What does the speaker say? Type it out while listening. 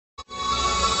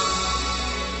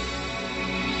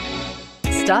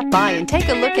Stop by and take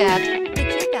a look at the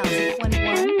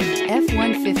 2021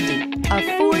 F-150.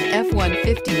 A Ford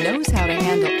F-150 knows how to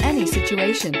handle any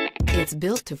situation. It's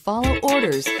built to follow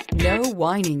orders, no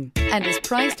whining, and is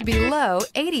priced below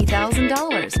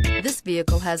 $80,000. This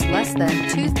vehicle has less than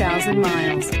 2,000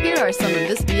 miles. Here are some of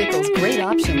this vehicle's great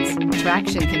options: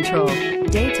 traction control,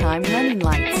 daytime running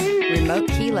lights, remote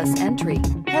keyless entry,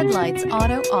 headlights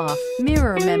auto off,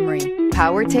 mirror memory,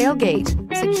 power tailgate,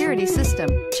 security system,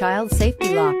 child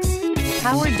safety locks,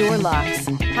 power door locks,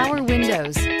 power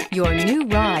windows. Your new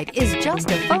ride is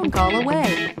just a phone call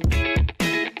away.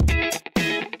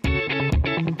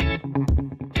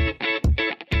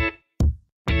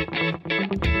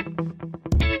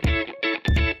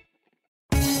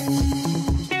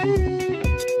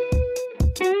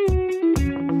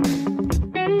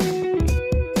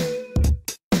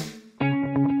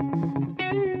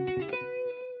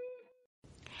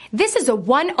 This is a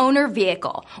one-owner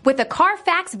vehicle with a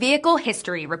Carfax Vehicle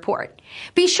History Report.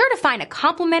 Be sure to find a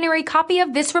complimentary copy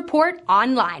of this report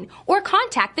online or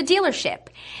contact the dealership.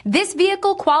 This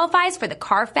vehicle qualifies for the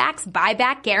Carfax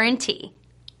Buyback Guarantee.